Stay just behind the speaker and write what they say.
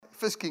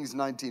1 Kings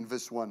 19,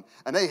 verse 1.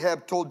 And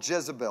Ahab told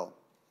Jezebel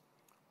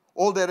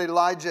all that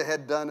Elijah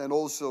had done, and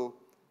also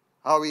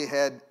how he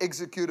had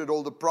executed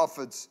all the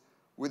prophets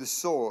with a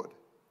sword.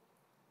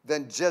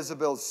 Then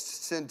Jezebel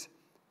sent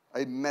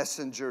a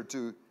messenger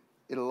to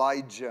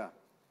Elijah.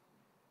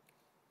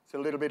 It's a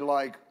little bit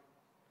like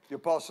the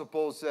Apostle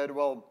Paul said,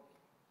 well,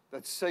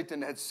 that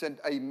Satan had sent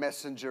a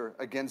messenger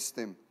against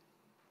him.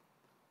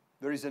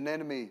 There is an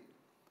enemy,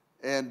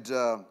 and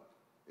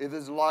it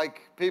is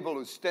like people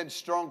who stand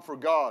strong for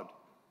God,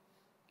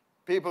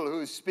 people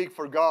who speak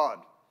for God,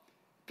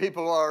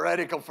 people who are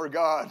radical for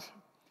God.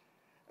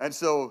 And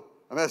so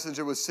a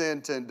messenger was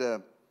sent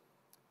to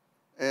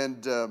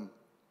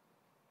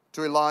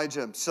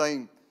Elijah,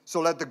 saying, so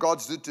let the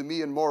gods do to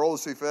me and more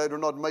also, if I do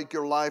not make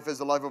your life as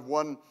the life of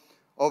one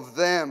of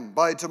them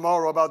by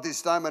tomorrow about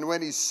this time. And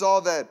when he saw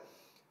that,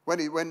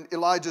 when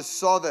Elijah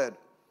saw that,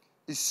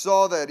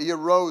 he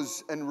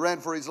arose and ran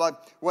for his life.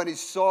 When he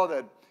saw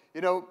that,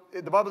 you know,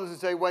 the Bible doesn't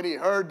say when he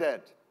heard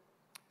that.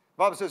 The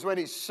Bible says when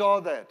he saw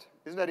that.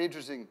 Isn't that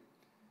interesting?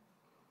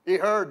 He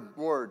heard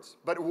words,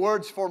 but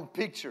words form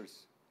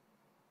pictures.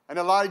 And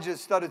Elijah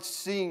started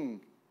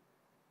seeing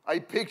a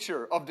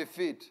picture of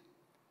defeat,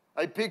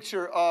 a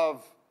picture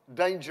of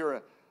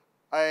danger,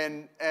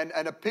 and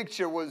a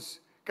picture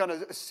was kind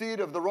of a seed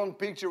of the wrong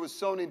picture was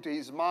sown into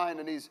his mind,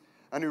 and he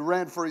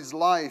ran for his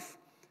life.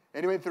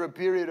 And he went through a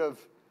period of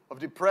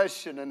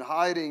depression and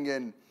hiding.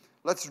 And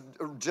let's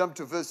jump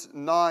to verse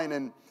 9.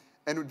 And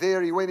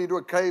there he went into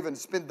a cave and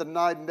spent the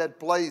night in that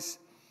place.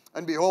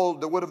 And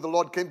behold, the word of the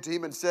Lord came to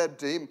him and said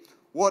to him,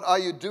 what are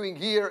you doing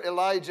here,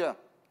 Elijah?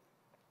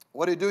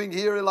 What are you doing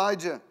here,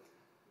 Elijah?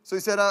 So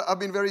he said, I've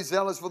been very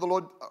zealous for the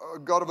Lord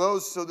God of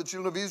hosts, so the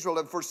children of Israel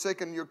have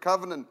forsaken your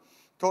covenant,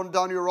 torn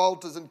down your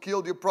altars, and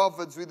killed your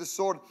prophets with the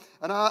sword.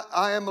 And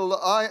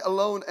I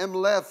alone am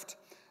left,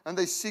 and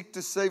they seek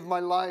to save my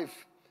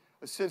life.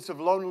 A sense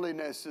of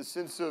loneliness, a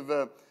sense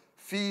of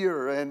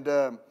fear. And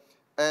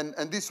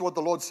this is what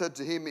the Lord said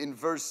to him in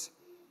verse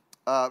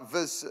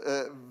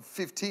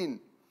 15.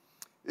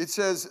 It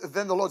says,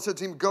 then the Lord said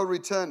to him, go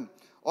return.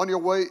 On your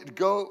way,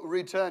 go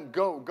return.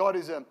 Go. God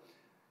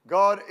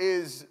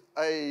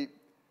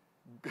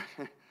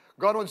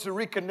wants to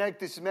reconnect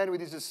this man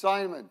with his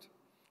assignment.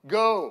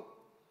 Go.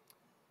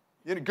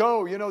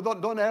 Go.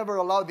 Don't ever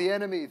allow the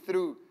enemy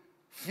through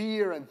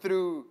fear and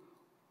through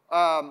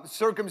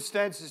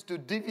circumstances to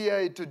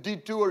deviate, to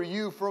detour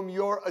you from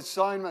your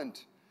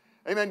assignment.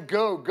 Amen.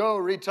 Go,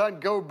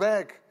 return, go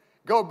back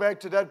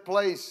to that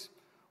place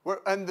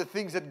and the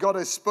things that God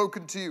has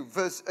spoken to you.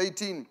 Verse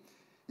 18.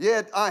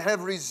 Yet I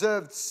have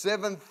reserved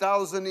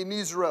 7,000 in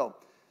Israel.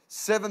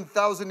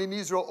 7,000 in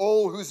Israel,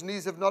 all whose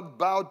knees have not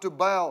bowed to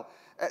Baal.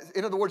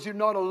 In other words, you're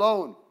not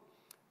alone.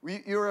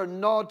 You are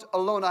not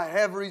alone. I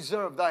have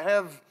reserved. I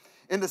have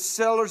in the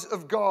cellars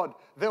of God,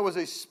 there was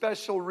a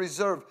special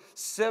reserve.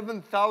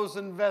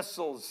 7,000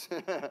 vessels.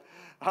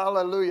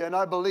 Hallelujah. And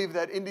I believe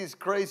that in these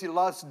crazy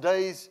last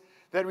days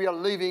that we are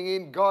living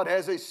in, God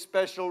has a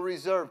special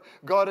reserve.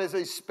 God has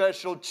a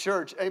special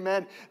church,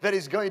 amen, that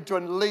is going to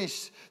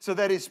unleash so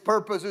that His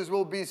purposes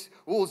will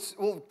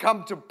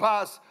come to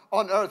pass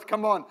on earth.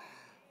 Come on.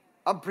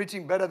 I'm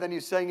preaching better than you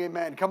saying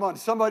amen. Come on,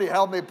 somebody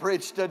help me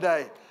preach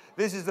today.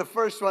 This is the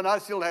first one. I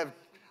still have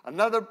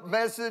another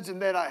message,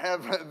 and then I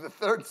have the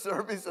third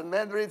service in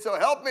Mandarin, so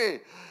help me.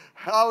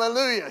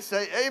 Hallelujah.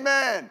 Say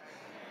amen.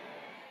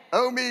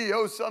 Oh me,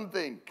 oh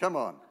something. Come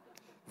on.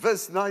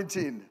 Verse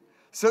 19.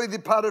 So he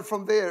departed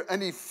from there,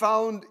 and he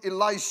found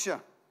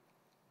Elisha,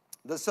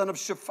 the son of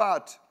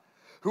Shaphat,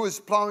 who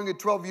was plowing a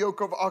 12 yoke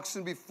of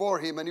oxen before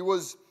him, and he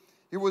was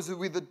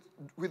with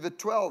the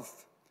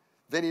 12.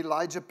 Then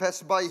Elijah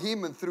passed by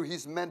him and threw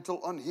his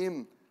mantle on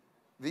him,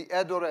 the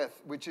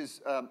Adoreth, which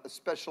is a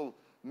special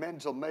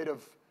mantle made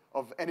of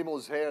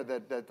animal's hair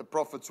that the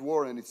prophets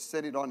wore, and he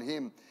set it on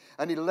him.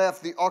 And he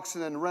left the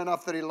oxen and ran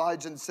after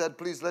Elijah and said,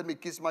 please let me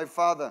kiss my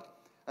father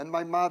and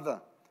my mother,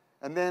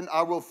 and then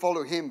I will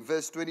follow him.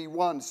 Verse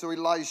 21, so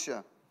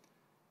Elisha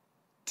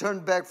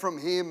turned back from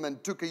him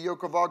and took a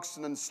yoke of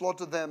oxen and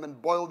slaughtered them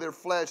and boiled their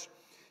flesh,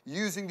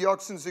 using the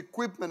oxen's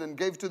equipment, and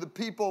gave to the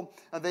people,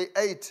 and they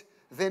ate.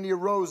 Then he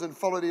arose and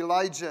followed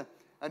Elijah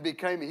and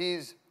became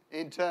his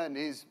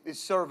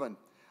servant.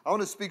 I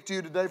want to speak to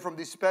you today from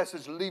this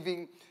passage,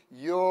 leaving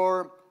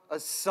your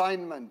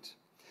assignment.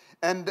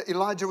 And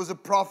Elijah was a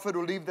prophet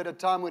who lived at a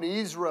time when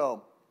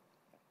Israel,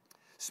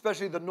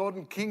 especially the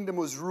northern kingdom,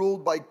 was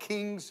ruled by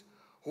kings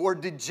who were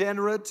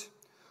degenerate,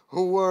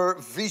 who were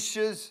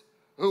vicious,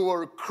 who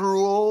were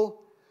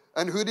cruel,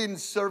 and who didn't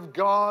serve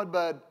God,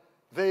 but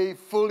they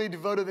fully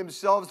devoted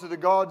themselves to the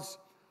gods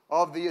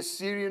of the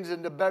Assyrians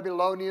and the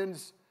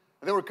Babylonians.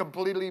 They were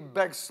completely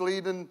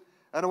backslidden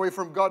and away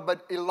from God.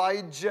 But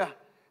Elijah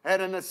had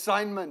an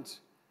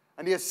assignment,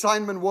 and the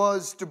assignment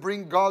was to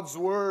bring God's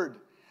word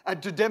and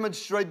to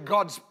demonstrate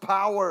God's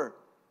power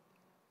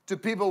to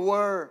people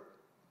who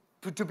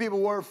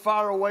were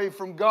far away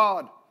from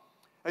God.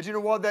 And you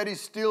know what? That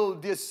is still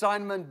the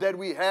assignment that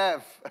we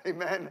have.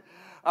 Amen.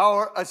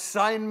 Our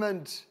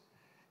assignment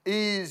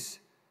is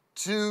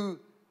to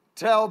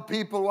tell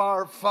people who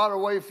are far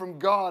away from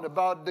God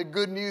about the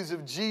good news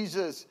of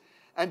Jesus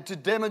and to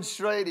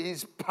demonstrate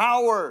His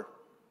power.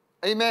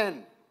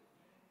 Amen.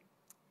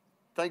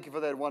 Thank you for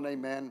that one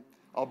amen.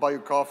 I'll buy you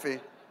coffee.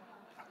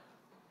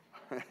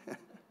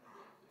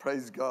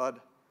 Praise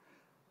God.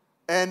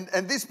 And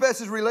this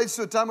passage relates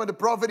to a time when the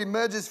prophet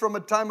emerges from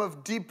a time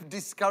of deep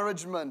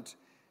discouragement.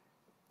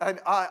 And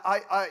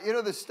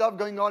there's stuff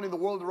going on in the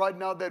world right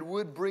now that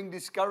would bring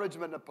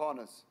discouragement upon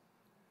us.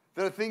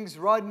 There are things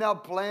right now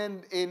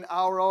planned in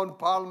our own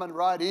parliament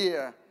right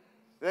here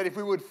that if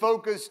we would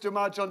focus too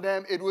much on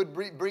them, it would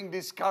bring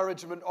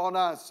discouragement on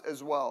us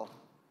as well.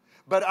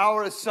 But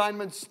our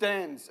assignment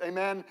stands.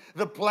 Amen.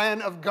 The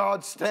plan of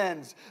God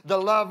stands. The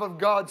love of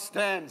God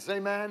stands.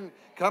 Amen.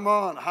 Come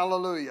on.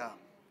 Hallelujah.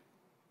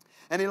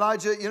 And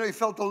Elijah, he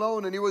felt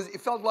alone and he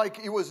felt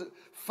like he was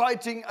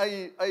fighting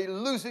a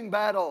losing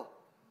battle.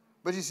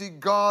 But you see,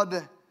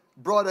 God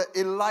brought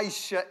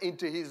Elisha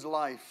into his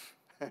life.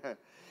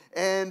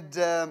 and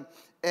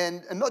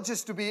not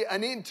just to be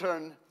an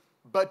intern,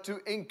 but to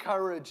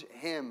encourage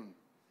him.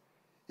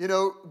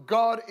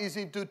 God is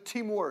into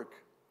teamwork.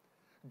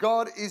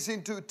 God is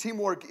into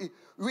teamwork.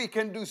 We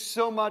can do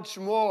so much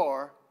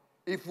more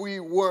if we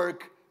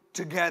work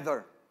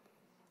together.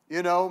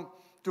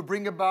 To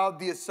bring about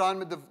the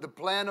assignment, the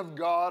plan of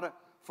God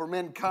for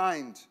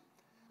mankind.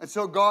 And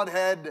so God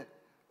had,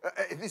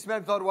 this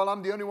man thought, well,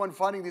 I'm the only one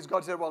fighting this.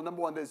 God said, well,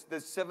 number one,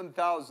 there's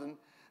 7,000.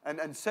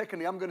 And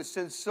secondly, I'm going to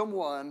send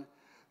someone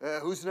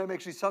whose name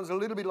actually sounds a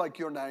little bit like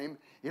your name,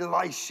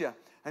 Elisha.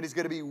 And he's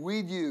going to be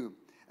with you.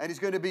 And he's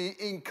going to be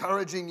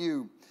encouraging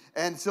you.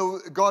 And so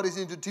God is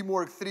into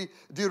teamwork.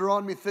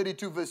 Deuteronomy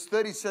 32 verse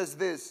 30 says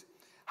this.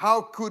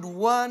 How could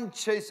one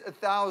chase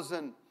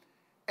 1,000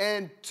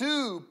 and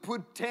two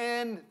put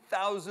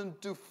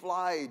 10,000 to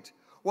flight?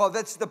 Well,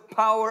 that's the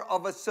power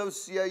of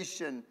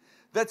association.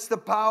 That's the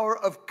power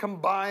of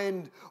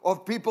combined,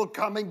 of people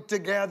coming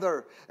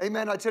together.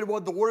 Amen. I tell you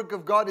what, the work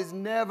of God is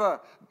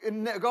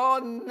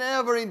God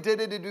never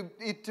intended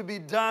it to be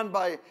done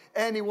by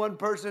any one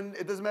person.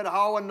 It doesn't matter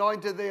how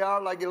anointed they are,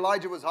 like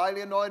Elijah was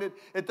highly anointed.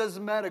 It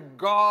doesn't matter.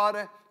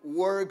 God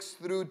works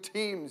through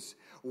teams.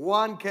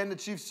 One can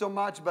achieve so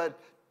much, but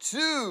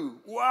two,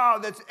 wow,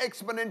 that's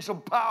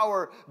exponential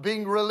power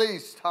being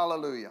released.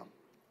 Hallelujah.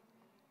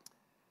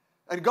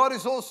 And God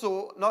is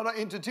also not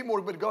into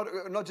teamwork, but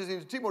not just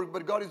into teamwork,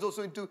 but God is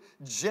also into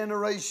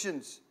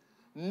generations.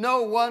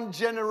 No one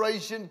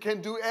generation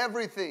can do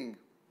everything.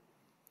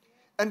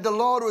 And the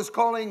Lord was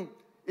calling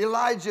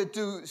Elijah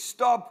to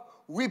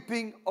stop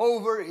weeping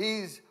over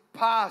his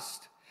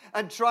past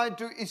and trying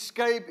to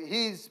escape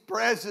his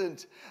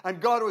present. And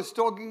God was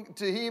talking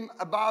to him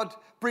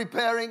about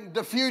preparing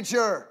the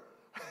future.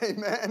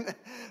 Amen.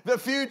 The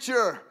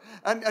future.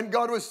 And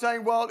God was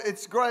saying, well,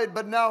 it's great,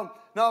 but now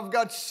I've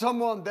got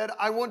someone that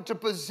I want to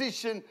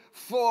position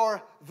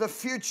for the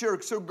future.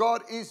 So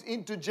God is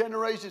into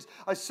generations.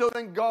 I so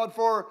thank God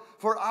for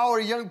our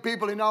young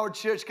people in our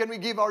church. Can we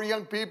give our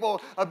young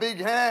people a big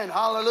hand?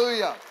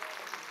 Hallelujah.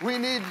 We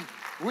need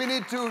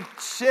to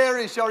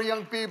cherish our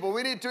young people.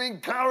 We need to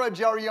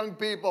encourage our young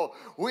people.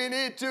 We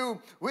need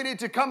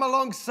to come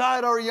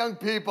alongside our young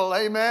people.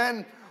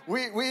 Amen.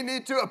 We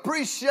need to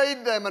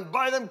appreciate them and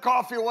buy them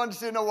coffee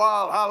once in a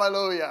while.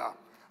 Hallelujah.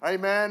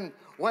 Amen.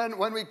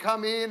 When we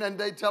come in and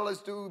they tell us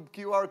to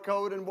QR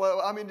code and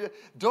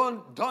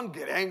don't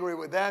get angry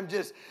with them.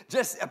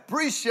 Just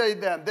appreciate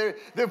them.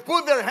 They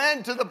put their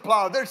hand to the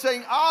plow. They're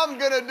saying, I'm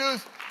going to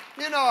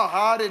do. You know how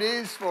hard it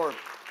is for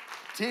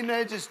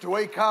teenagers to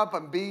wake up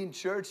and be in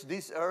church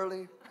this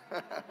early.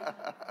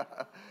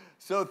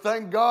 So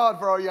thank God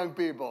for our young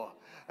people.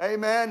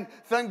 Amen.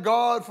 Thank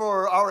God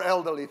for our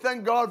elderly.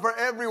 Thank God for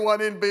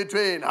everyone in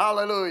between.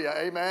 Hallelujah.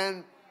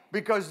 Amen.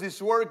 Because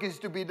this work is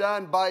to be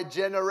done by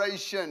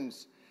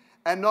generations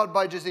and not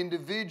by just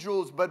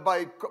individuals, but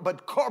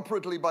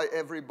corporately by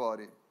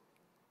everybody.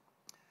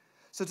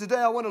 So today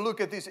I want to look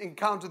at this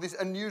encounter, this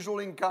unusual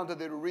encounter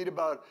that we read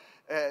about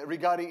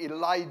regarding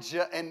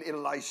Elijah and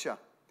Elisha.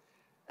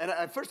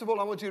 And first of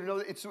all, I want you to know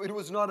that it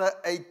was not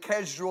a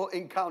casual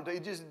encounter.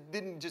 It just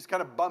didn't just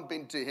kind of bump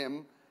into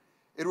him.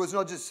 It was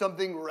not just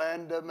something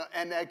random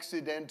and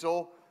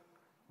accidental,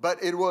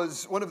 but it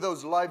was one of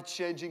those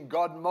life-changing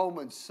God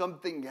moments.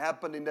 Something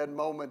happened in that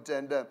moment.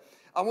 And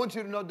I want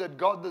you to know that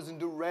God doesn't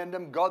do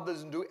random. God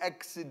doesn't do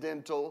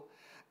accidental.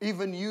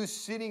 Even you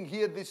sitting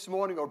here this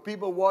morning or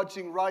people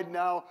watching right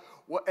now,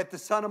 at the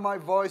sound of my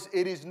voice,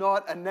 it is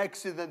not an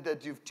accident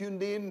that you've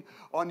tuned in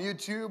on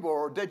YouTube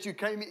or that you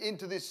came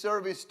into this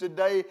service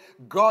today.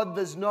 God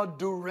does not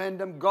do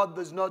random. God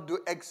does not do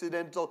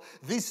accidental.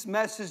 This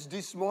message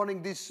this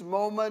morning, this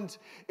moment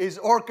is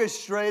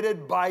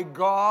orchestrated by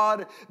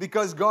God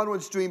because God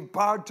wants to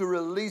impart, to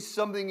release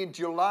something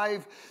into your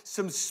life,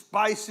 some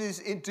spices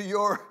into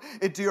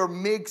your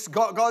mix.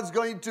 God's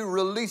going to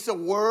release a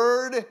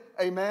word.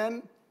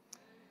 Amen.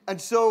 And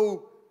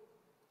so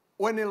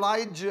when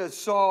Elijah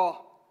saw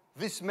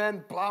this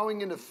man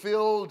plowing in a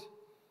field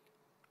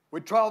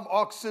with 12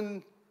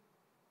 oxen,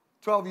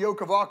 12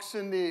 yoke of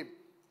oxen,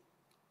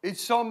 he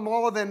saw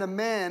more than a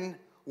man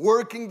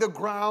working the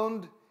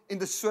ground in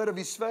the sweat of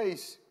his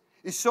face.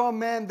 He saw a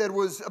man that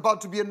was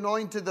about to be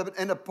anointed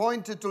and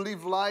appointed to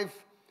live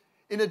life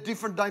in a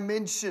different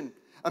dimension.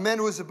 A man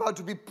who was about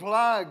to be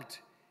plugged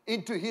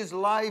into his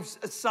life's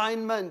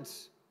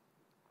assignment.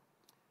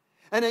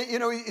 And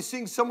he's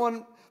seeing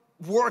someone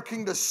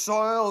working the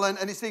soil, and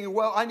he's thinking,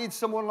 well, I need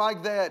someone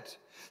like that.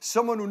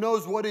 Someone who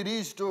knows what it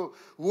is to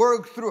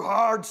work through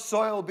hard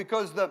soil,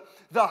 because the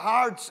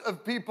hearts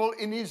of people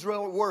in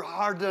Israel were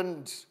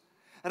hardened.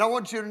 And I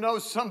want you to know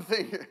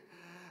something.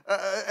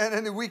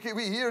 And we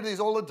hear this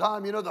all the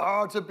time. The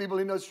hearts of people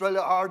in Australia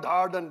are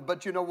hardened.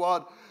 But you know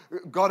what?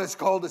 God has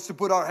called us to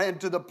put our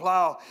hand to the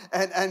plow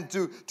and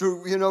to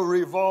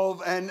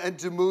revolve and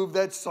to move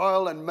that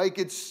soil and make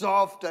it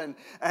soft.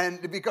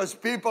 And because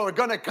people are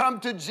going to come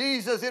to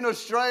Jesus in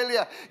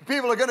Australia.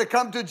 People are going to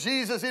come to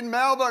Jesus in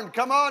Melbourne.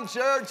 Come on,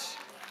 church.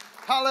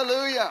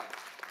 Hallelujah.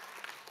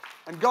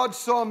 And God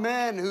saw a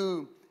man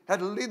who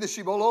had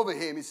leadership all over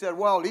him. He said,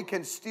 well, he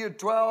can steer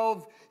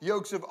 12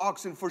 yokes of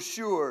oxen for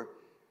sure.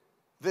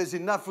 There's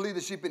enough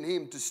leadership in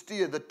him to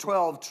steer the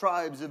 12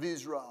 tribes of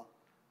Israel.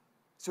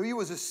 So he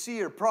was a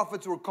seer.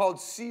 Prophets were called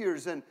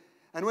seers. And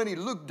when he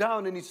looked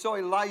down and he saw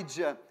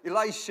Elisha,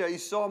 he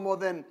saw more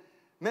than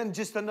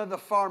just another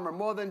farmer,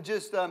 more than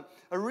just a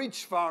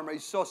rich farmer. He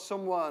saw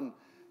someone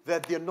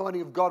that the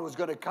anointing of God was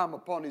going to come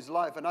upon his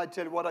life. And I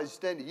tell you what, I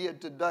stand here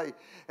today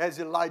as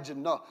Elijah.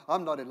 No,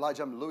 I'm not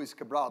Elijah, I'm Luis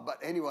Cabral. But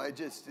anyway,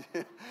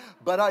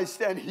 but I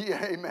stand here,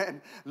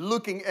 amen,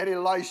 looking at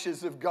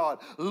Elishas of God,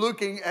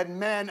 looking at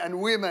men and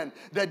women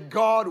that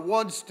God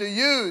wants to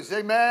use,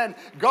 amen.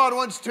 God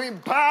wants to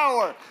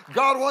empower.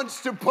 God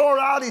wants to pour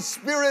out His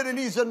Spirit and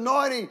His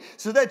anointing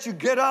so that you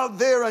get out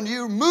there and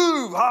you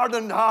move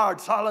hardened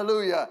hearts.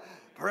 Hallelujah.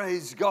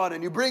 Praise God.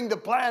 And you bring the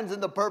plans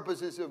and the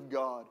purposes of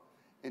God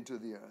into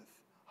the earth.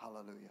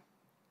 Hallelujah.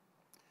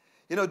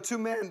 Two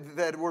men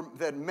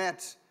that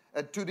met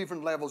at two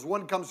different levels.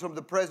 One comes from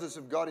the presence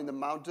of God in the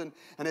mountain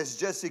and has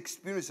just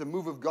experienced a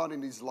move of God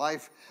in his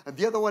life. And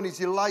the other one is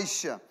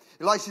Elisha.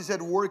 Elisha's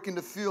at work in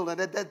the field,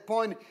 and at that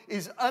point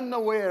is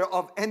unaware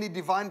of any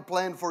divine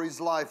plan for his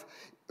life.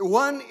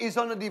 One is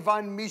on a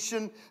divine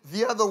mission.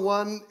 The other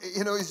one,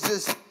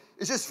 is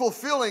just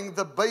fulfilling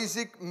the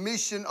basic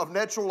mission of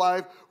natural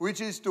life,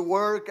 which is to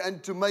work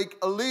and to make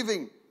a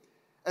living.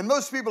 And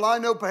most people I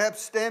know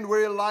perhaps stand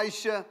where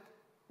Elisha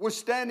was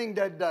standing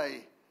that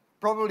day,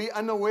 probably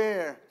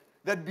unaware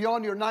that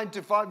beyond your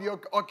 9-to-5 your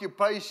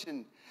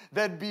occupation,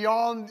 that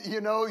beyond,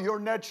 your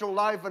natural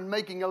life and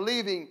making a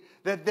living,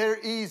 that there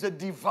is a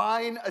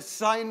divine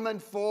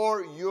assignment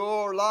for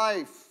your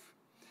life.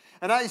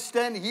 And I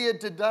stand here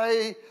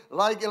today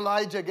like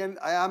Elijah again.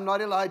 I'm not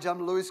Elijah,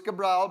 I'm Luis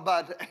Cabral,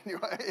 but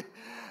anyway,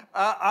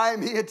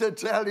 I'm here to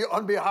tell you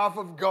on behalf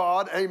of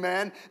God,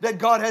 amen, that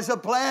God has a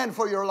plan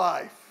for your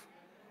life.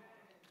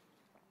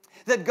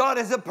 That God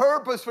has a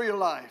purpose for your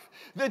life.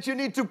 That you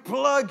need to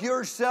plug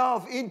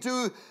yourself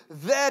into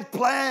that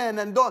plan.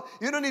 And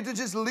you don't need to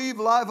just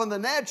live life on the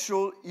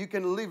natural. You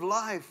can live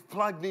life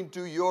plugged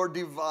into your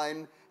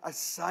divine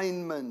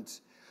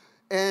assignment.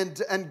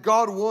 And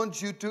God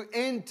wants you to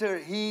enter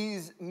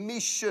His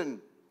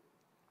mission.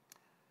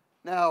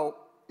 Now,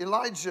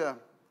 Elijah,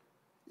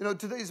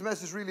 today's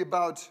message is really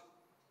about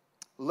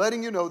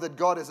letting you know that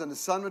God has an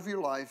assignment for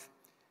your life.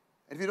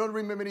 And if you don't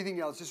remember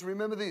anything else, just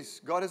remember this.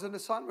 God has an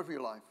assignment for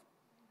your life.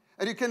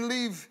 And you can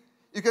live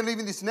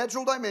in this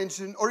natural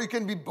dimension, or you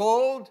can be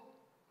bold,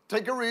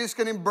 take a risk,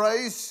 and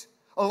embrace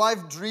a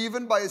life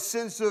driven by a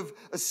sense of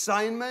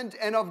assignment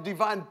and of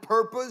divine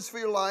purpose for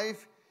your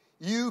life.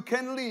 You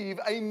can live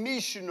a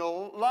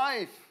missional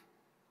life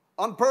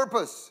on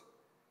purpose.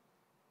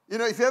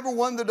 If you ever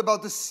wondered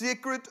about the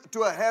secret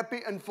to a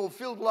happy and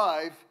fulfilled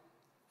life,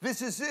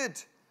 this is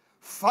it.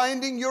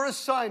 Finding your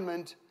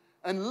assignment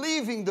and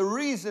living the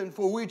reason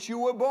for which you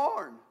were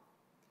born.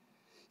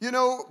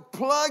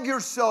 Plug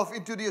yourself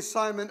into the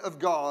assignment of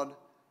God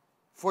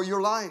for your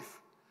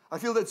life. I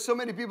feel that so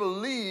many people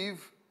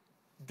leave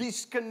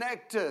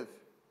disconnected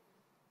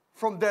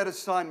from that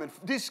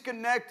assignment,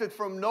 disconnected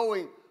from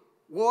knowing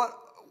what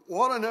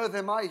on earth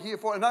am I here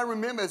for. And I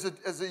remember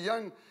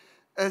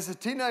as a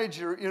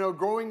teenager,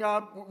 growing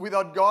up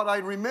without God, I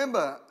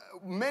remember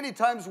many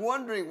times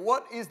wondering,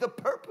 what is the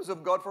purpose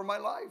of God for my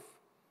life?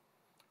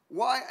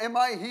 Why am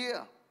I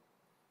here?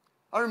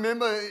 I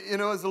remember,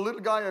 as a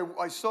little guy,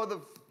 I saw the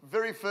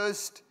very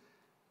first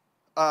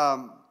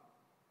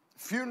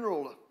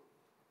funeral.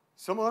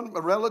 Someone,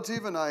 a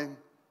relative, and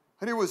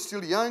he was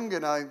still young,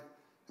 and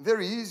there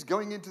he is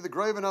going into the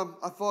grave, and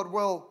I thought,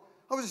 well,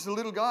 I was just a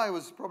little guy. I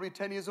was probably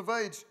 10 years of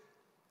age.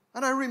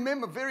 And I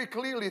remember very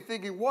clearly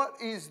thinking, what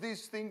is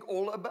this thing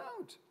all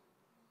about?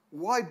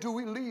 Why do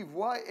we live?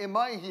 Why am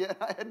I here?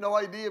 I had no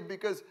idea,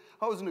 because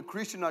I wasn't a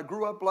Christian. I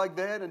grew up like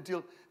that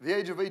until the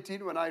age of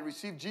 18 when I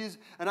received Jesus.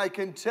 And I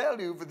can tell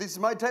you, this is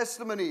my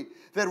testimony,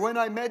 that when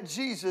I met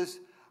Jesus,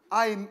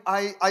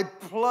 I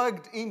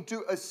plugged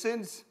into a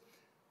sense,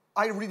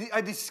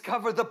 I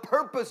discovered the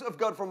purpose of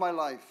God for my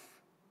life.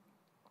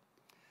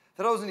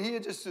 That I wasn't here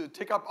just to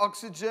take up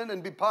oxygen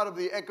and be part of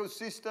the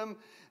ecosystem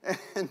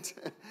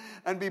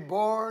and be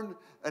born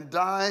and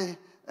die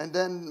and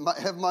then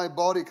have my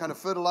body kind of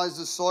fertilize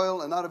the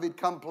soil and out of it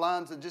come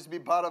plants and just be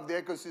part of the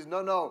ecosystem.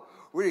 No.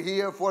 We're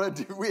here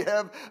we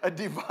have a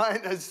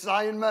divine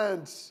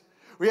assignment.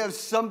 We have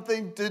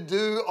something to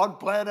do on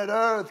planet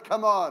Earth.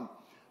 Come on.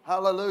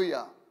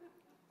 Hallelujah.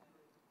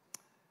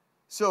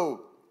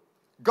 So,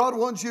 God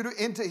wants you to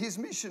enter His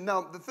mission.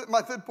 Now,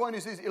 my third point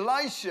is this.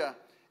 Elisha,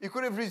 he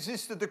could have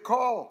resisted the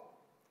call.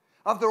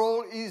 After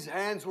all, his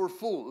hands were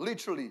full,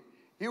 literally.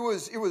 He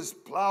was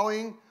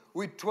plowing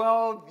with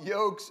 12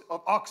 yokes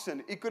of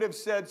oxen. He could have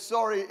said,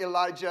 sorry,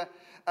 Elijah,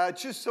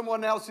 choose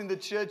someone else in the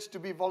church to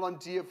be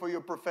volunteer for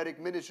your prophetic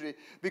ministry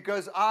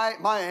because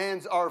my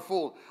hands are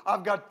full.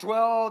 I've got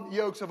 12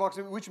 yokes of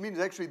oxen, which means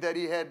actually that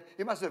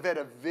he must have had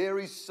a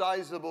very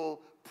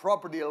sizable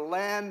property,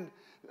 land,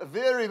 a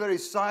very, very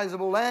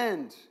sizable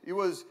land. He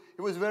was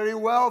very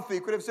wealthy. He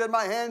could have said,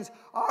 my hands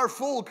are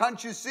full.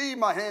 Can't you see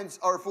my hands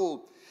are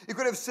full? He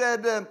could have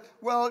said,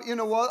 well, you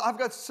know what? I've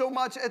got so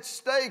much at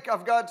stake.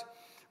 I've got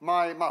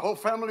my whole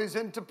family's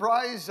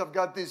enterprise. I've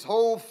got this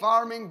whole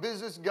farming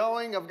business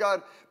going. I've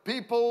got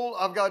people.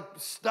 I've got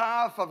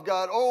staff. I've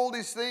got all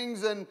these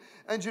things. And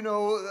you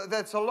know,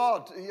 that's a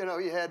lot. You know,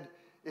 he had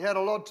a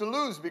lot to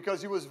lose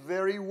because he was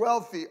very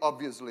wealthy,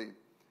 obviously.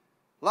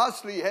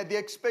 Lastly, he had the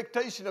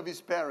expectation of his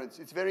parents.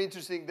 It's very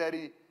interesting that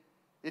he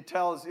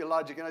tells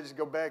Elijah, can I just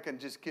go back and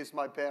just kiss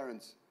my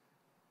parents?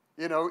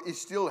 You know, he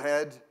still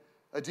had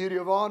a duty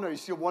of honor. He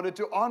still wanted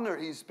to honor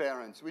his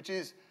parents, which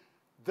is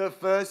the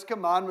first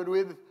commandment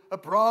with a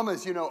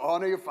promise. You know,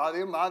 honor your father and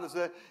your mother.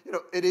 So, you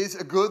know, it is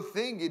a good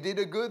thing. He did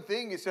a good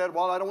thing. He said,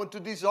 well, I don't want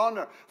to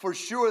dishonor. For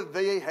sure,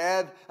 they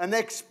had an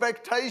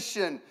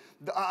expectation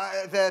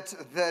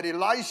that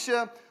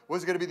Elisha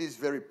was going to be this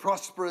very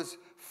prosperous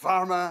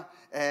farmer,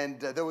 and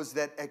there was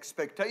that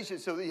expectation.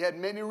 So he had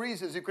many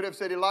reasons. He could have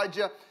said,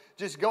 Elijah,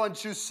 just go and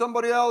choose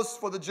somebody else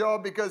for the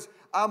job because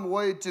I'm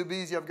way too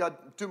busy. I've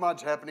got too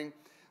much happening.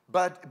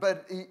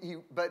 But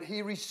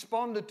he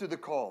responded to the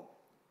call,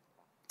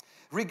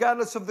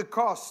 regardless of the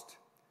cost.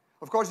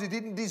 Of course, he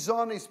didn't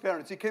dishonor his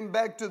parents. He came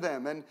back to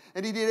them and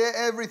he did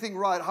everything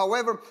right.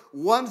 However,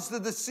 once the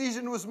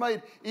decision was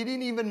made, he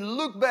didn't even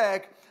look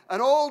back,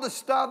 and all the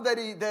stuff that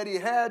he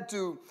had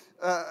to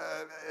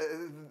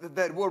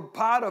that were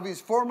part of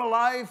his former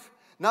life,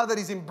 now that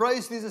he's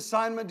embraced his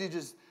assignment, he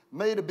just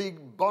made a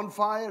big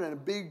bonfire and a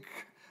big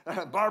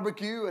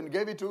barbecue and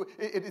gave it to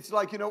it's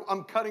like, you know,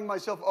 I'm cutting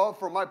myself off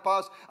from my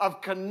past.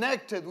 I've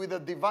connected with a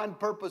divine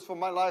purpose for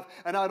my life,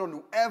 and I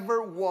don't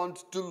ever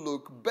want to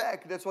look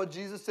back. That's what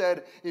Jesus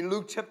said in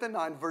Luke chapter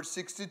 9 verse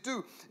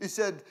 62. He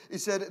said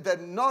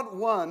that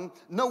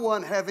no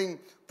one having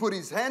put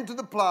his hand to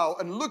the plow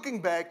and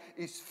looking back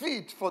is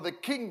fit for the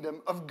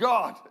kingdom of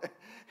God.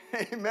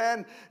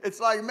 Amen.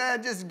 It's like,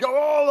 man, just go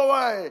all the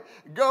way.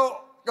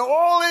 Go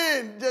all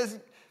in.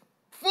 Just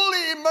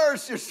fully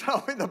immerse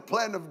yourself in the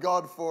plan of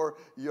God for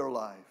your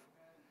life.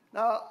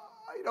 Now,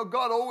 you know,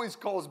 God always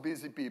calls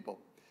busy people.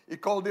 He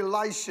called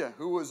Elisha,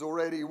 who was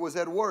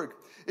at work.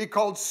 He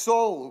called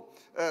Saul,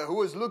 who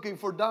was looking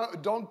for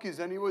donkeys,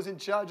 and he was in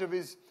charge of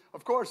his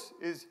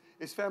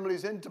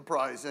family's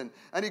enterprise. And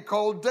he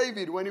called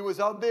David when he was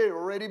out there,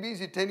 already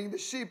busy tending the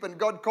sheep. And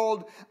God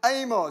called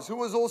Amos, who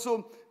was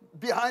also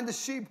behind the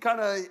sheep,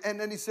 and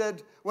then he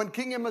said, when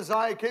King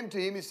Amaziah came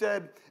to him, he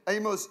said,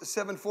 Amos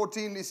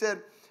 7:14, he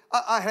said,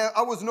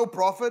 I was no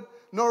prophet,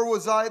 nor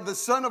was I the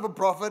son of a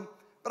prophet,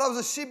 but I was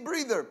a sheep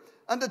breather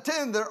and the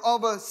tender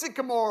of a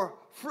sycamore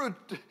fruit.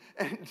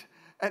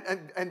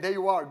 And there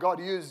you are. God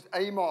used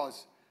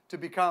Amos to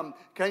become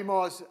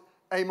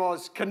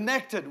Amos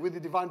connected with the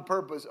divine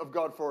purpose of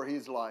God for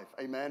his life.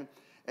 Amen.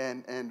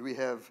 And we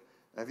have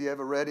you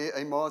ever read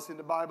Amos in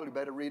the Bible? You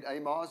better read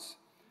Amos.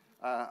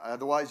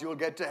 Otherwise you'll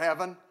get to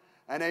heaven.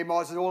 And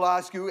Amos will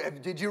ask you,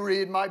 did you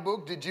read my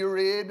book? Did you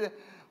read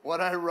what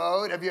I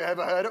wrote? Have you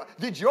ever heard of it?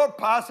 Did your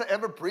pastor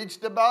ever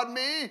preached about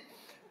me?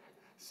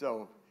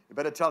 So you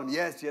better tell him,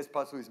 yes,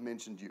 Pastor Luis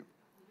mentioned you.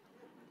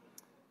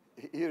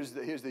 Here's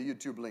the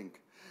YouTube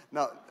link.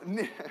 Now,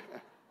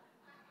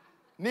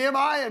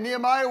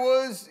 Nehemiah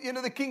was,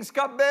 the king's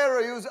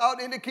cupbearer. He was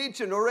out in the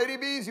kitchen, already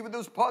busy with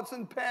those pots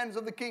and pans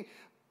of the king.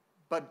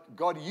 But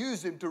God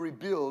used him to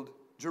rebuild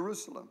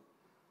Jerusalem.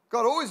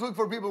 God always looked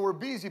for people who were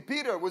busy.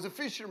 Peter was a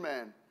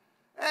fisherman.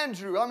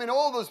 Andrew,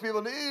 all those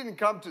people, they didn't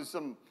come to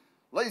some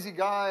lazy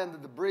guy under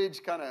the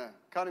bridge kind of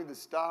counting the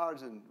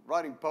stars and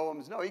writing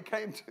poems. No, he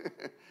came to,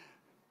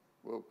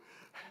 whoa.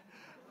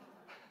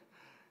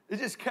 He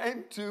just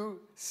came to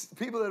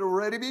people that were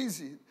already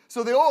busy.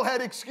 So they all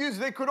had excuses.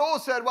 They could all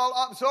said, well,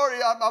 I'm sorry,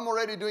 I'm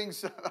already doing,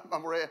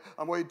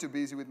 I'm way too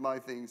busy with my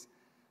things.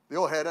 They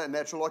all had a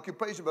natural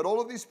occupation, but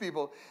all of these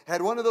people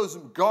had one of those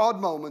God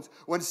moments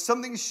when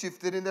something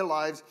shifted in their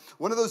lives,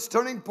 one of those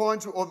turning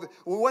points, or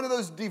one of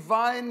those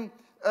divine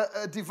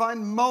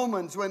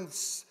moments when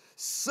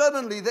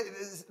suddenly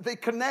they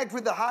connect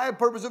with the higher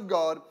purpose of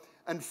God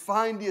and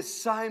find the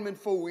assignment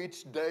for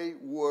which they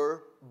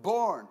were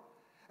born.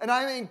 And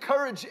I'm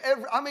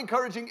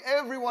encouraging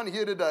everyone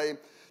here today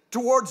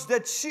towards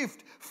that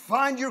shift.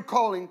 Find your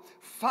calling.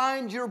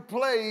 Find your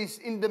place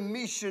in the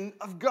mission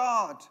of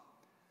God.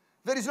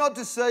 That is not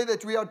to say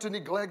that we are to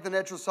neglect the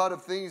natural side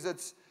of things.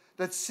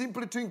 That's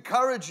simply to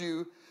encourage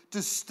you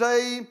to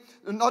stay,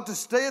 not to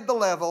stay at the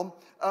level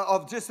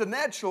of just the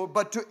natural,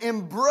 but to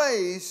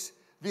embrace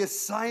the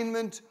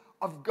assignment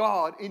of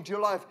God into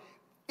your life.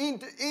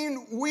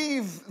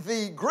 Weave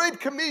the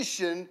Great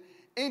Commission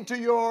into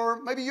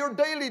maybe your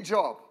daily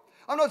job.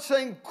 I'm not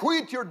saying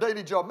quit your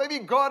daily job. Maybe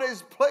God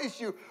has placed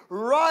you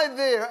right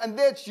there and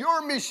that's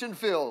your mission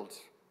field.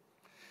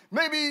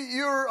 Maybe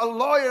you're a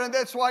lawyer and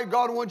that's why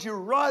God wants you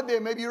right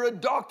there. Maybe you're a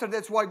doctor,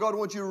 that's why God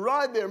wants you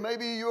right there.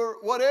 Maybe you're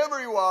whatever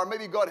you are,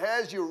 maybe God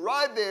has you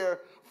right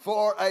there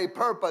for a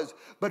purpose.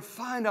 But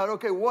find out,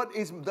 okay, what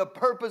is the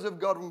purpose of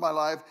God in my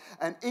life,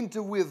 and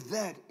with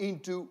that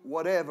into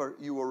whatever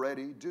you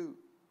already do.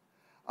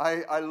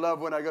 I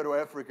love when I go to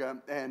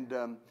Africa,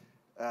 and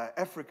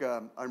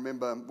Africa, I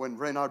remember when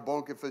Reinhard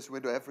Bonnke first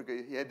went to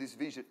Africa, he had this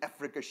vision,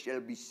 Africa shall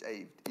be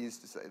saved. He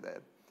used to say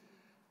that.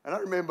 And I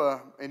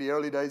remember in the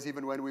early days,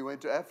 even when we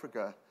went to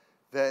Africa,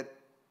 that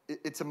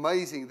it's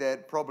amazing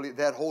that probably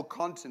that whole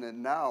continent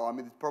now, I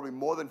mean, probably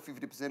more than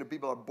 50% of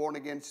people are born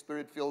again,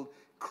 spirit-filled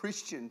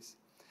Christians.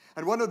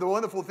 And one of the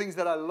wonderful things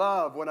that I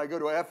love when I go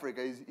to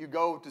Africa is you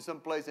go to some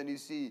place and you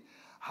see,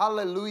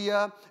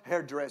 hallelujah,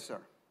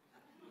 hairdresser.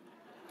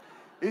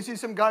 You see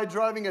some guy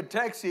driving a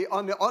taxi.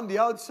 On the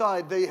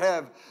outside, they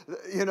have,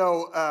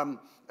 the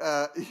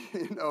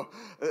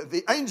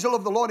angel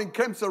of the Lord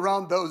encamps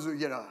around those who,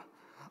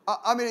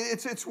 I mean,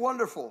 it's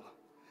wonderful.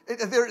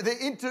 They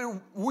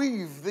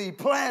interweave the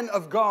plan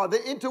of God.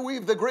 They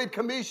interweave the Great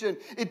Commission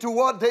into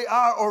what they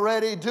are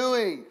already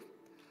doing.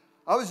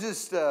 I was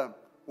just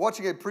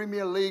watching a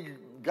Premier League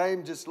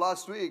game just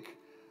last week.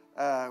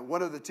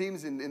 One of the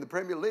teams in the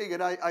Premier League.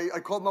 And I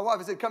called my wife.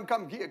 I said,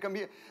 come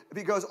here.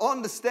 Because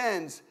on the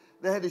stands,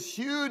 they had this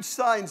huge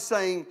sign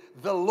saying,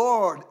 "The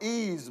Lord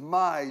is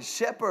my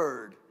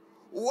shepherd."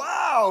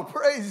 Wow,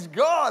 praise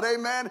God,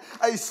 amen.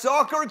 A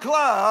soccer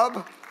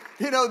club,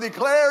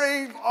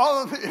 declaring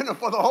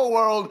for the whole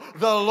world,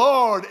 "The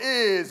Lord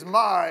is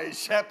my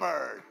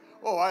shepherd."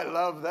 Oh, I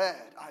love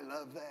that. I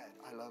love that.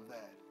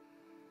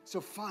 So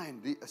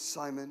find the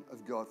assignment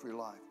of God for your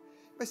life.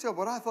 You may say,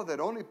 but I thought that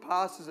only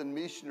pastors and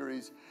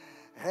missionaries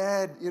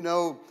had,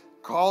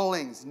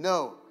 callings.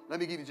 No. Let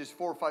me give you just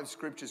 4 or 5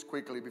 scriptures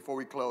quickly before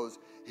we close.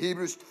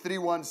 Hebrews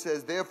 3:1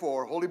 says,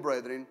 "Therefore, holy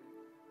brethren,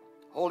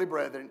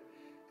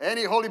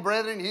 any holy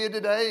brethren here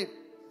today?"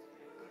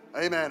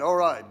 Amen. All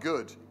right,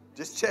 good.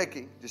 Just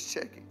checking.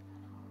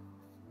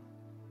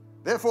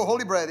 Therefore,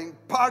 holy brethren,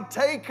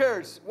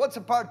 partakers. What's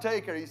a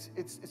partaker?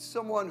 It's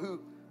someone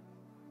who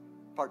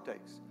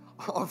partakes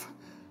of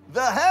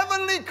the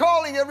heavenly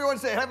calling. Everyone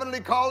say heavenly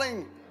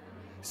calling.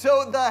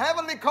 So the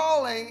heavenly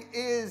calling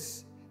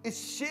is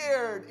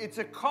shared. It's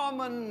a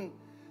common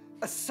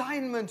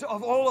assignment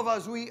of all of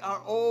us. We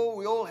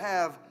all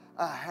have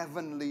a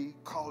heavenly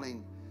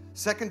calling.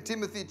 2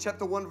 Timothy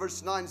chapter 1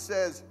 verse 9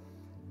 says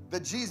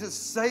that Jesus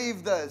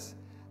saved us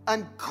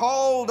and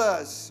called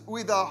us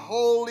with a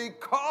holy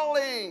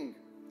calling.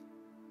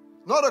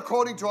 Not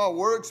according to our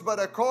works, but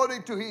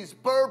according to His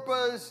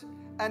purpose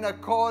and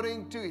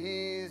according to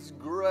His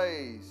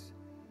grace.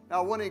 Now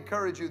I want to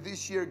encourage you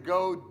this year,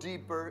 go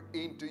deeper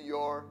into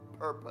your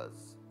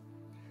purpose.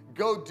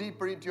 Go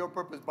deeper into your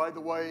purpose. By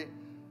the way,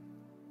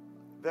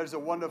 there's a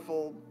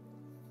wonderful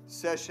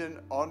session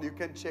you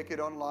can check it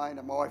online,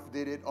 and my wife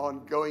did it,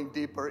 on going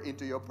deeper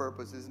into your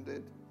purpose, isn't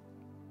it?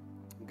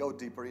 Go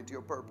deeper into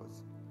your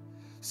purpose.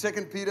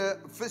 1 Peter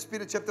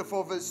chapter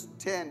 4 verse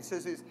 10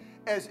 says this,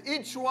 "As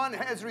each one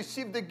has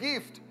received a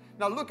gift."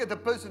 Now look at the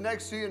person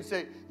next to you and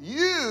say,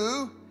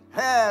 "You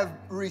have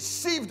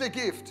received a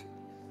gift."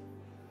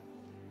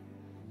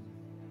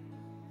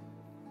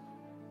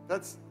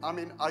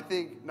 I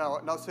think,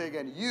 now say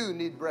again, you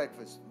need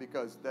breakfast,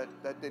 because that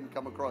didn't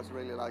come across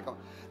really like,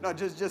 no,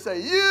 just say,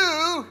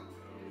 you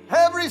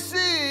have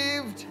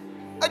received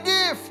a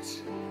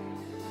gift.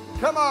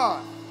 Come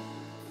on.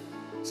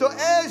 So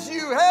as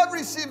you have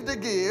received a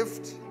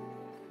gift,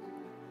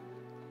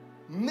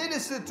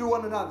 minister to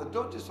one another.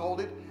 Don't just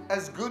hold it,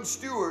 as good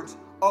stewards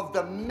of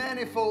the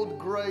manifold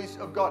grace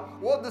of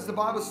God. What does the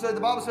Bible say? The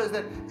Bible says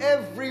that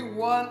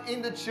everyone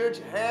in the church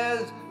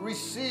has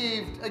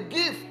received a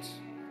gift.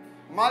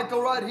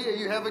 Michael, right here,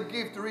 you have a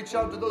gift to reach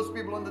out to those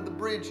people under the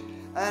bridge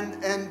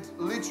and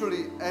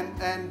literally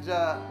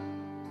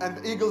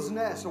and Eagle's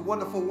Nest, a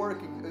wonderful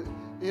working,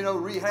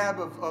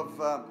 rehab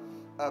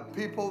of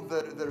people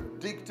that are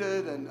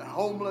addicted and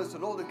homeless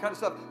and all that kind of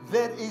stuff.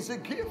 That is a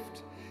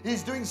gift.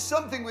 He's doing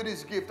something with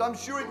his gift. I'm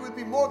sure it would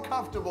be more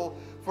comfortable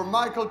for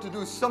Michael to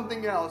do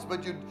something else,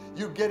 but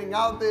you're getting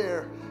out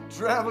there,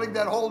 traveling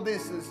that whole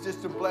distance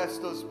just to bless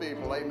those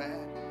people.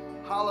 Amen.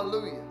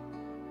 Hallelujah.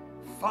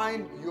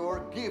 Find your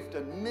gift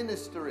and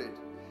minister it.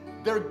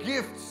 They're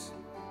gifts.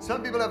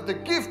 Some people have the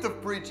gift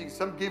of preaching.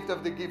 Some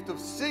have the gift of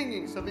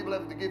singing. Some people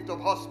have the gift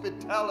of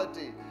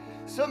hospitality.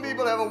 Some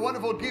people have a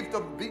wonderful gift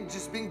of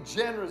just being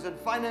generous and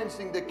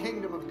financing the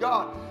kingdom of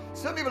God.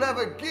 Some people have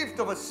a gift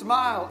of a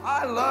smile.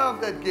 I love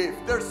that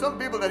gift. There's some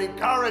people that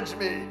encourage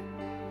me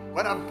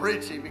when I'm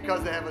preaching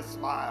because they have a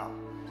smile.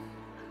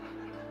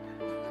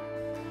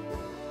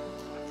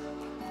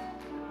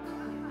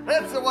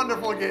 That's a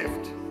wonderful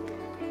gift.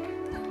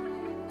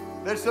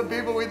 There's some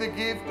people with the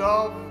gift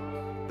of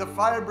the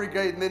fire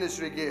brigade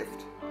ministry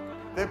gift.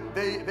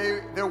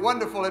 They're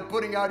wonderful at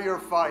putting out your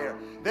fire.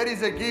 That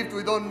is a gift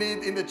we don't need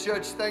in the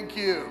church. Thank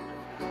you.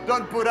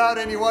 Don't put out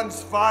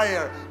anyone's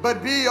fire,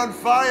 but be on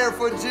fire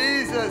for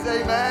Jesus.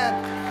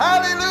 Amen.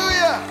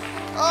 Hallelujah.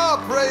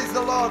 Oh, praise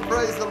the Lord,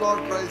 praise the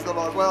Lord, praise the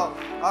Lord. Well,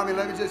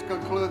 let me just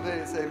conclude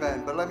this.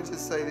 Amen. But let me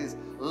just say this.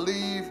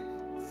 Leave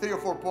 3 or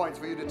 4 points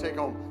for you to take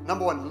home.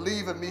 Number 1,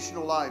 live a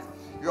missional life.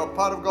 You are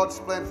part of God's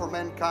plan for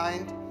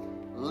mankind.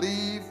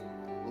 Live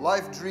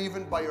life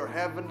driven by your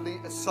heavenly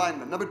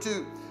assignment. Number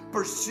 2,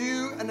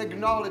 pursue and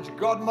acknowledge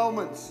God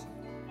moments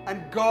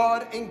and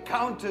God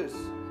encounters.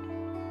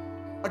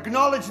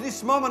 Acknowledge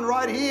this moment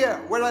right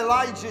here where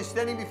Elijah is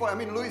standing before,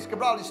 Luis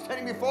Cabral is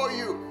standing before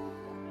you.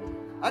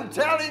 I'm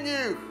telling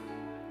you,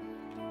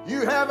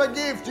 you have a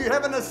gift, you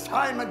have an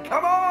assignment.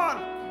 Come on.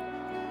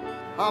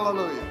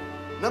 Hallelujah.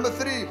 Number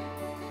 3,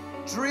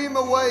 dream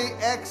away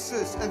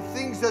excess and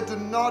things that do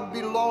not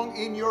belong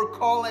in your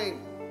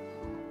calling.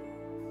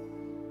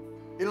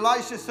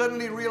 Elisha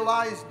suddenly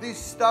realized this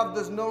stuff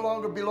does no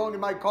longer belong in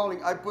my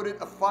calling. I put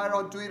a fire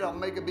onto it. I'll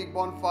make a big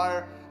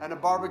bonfire and a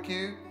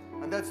barbecue.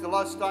 And that's the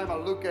last time I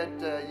look at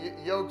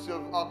yokes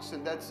of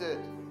oxen. That's it.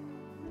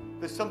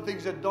 There's some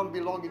things that don't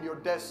belong in your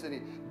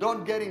destiny.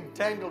 Don't get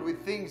entangled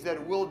with things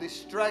that will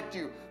distract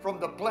you from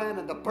the plan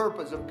and the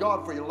purpose of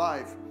God for your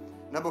life.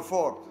 Number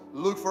 4,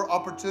 look for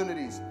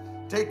opportunities.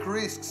 Take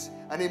risks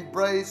and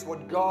embrace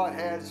what God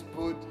has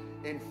put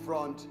in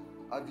front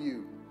of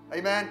you.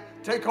 Amen.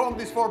 Take home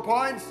these 4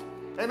 points.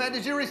 Amen.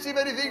 Did you receive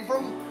anything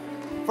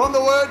from the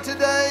word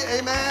today?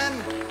 Amen.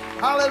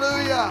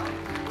 Hallelujah.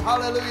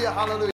 Hallelujah. Hallelujah.